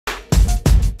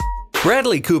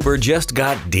Bradley Cooper just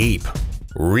got deep.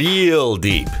 Real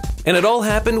deep. And it all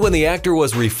happened when the actor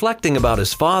was reflecting about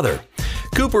his father.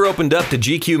 Cooper opened up to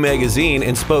GQ magazine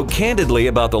and spoke candidly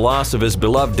about the loss of his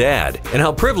beloved dad and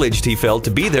how privileged he felt to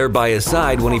be there by his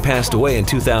side when he passed away in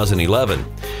 2011.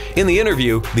 In the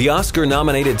interview, the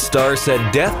Oscar-nominated star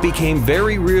said death became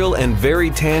very real and very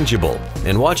tangible,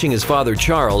 and watching his father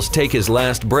Charles take his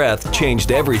last breath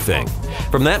changed everything.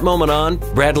 From that moment on,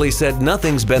 Bradley said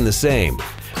nothing's been the same.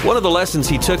 One of the lessons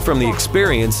he took from the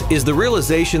experience is the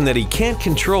realization that he can't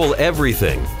control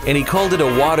everything, and he called it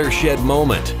a watershed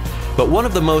moment. But one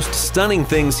of the most stunning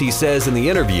things he says in the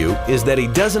interview is that he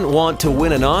doesn't want to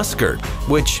win an Oscar,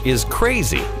 which is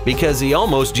crazy because he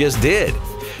almost just did.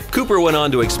 Cooper went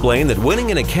on to explain that winning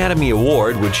an Academy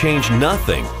Award would change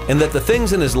nothing, and that the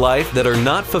things in his life that are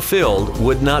not fulfilled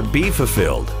would not be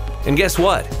fulfilled. And guess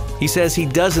what? He says he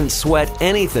doesn't sweat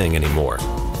anything anymore.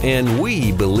 And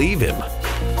we believe him.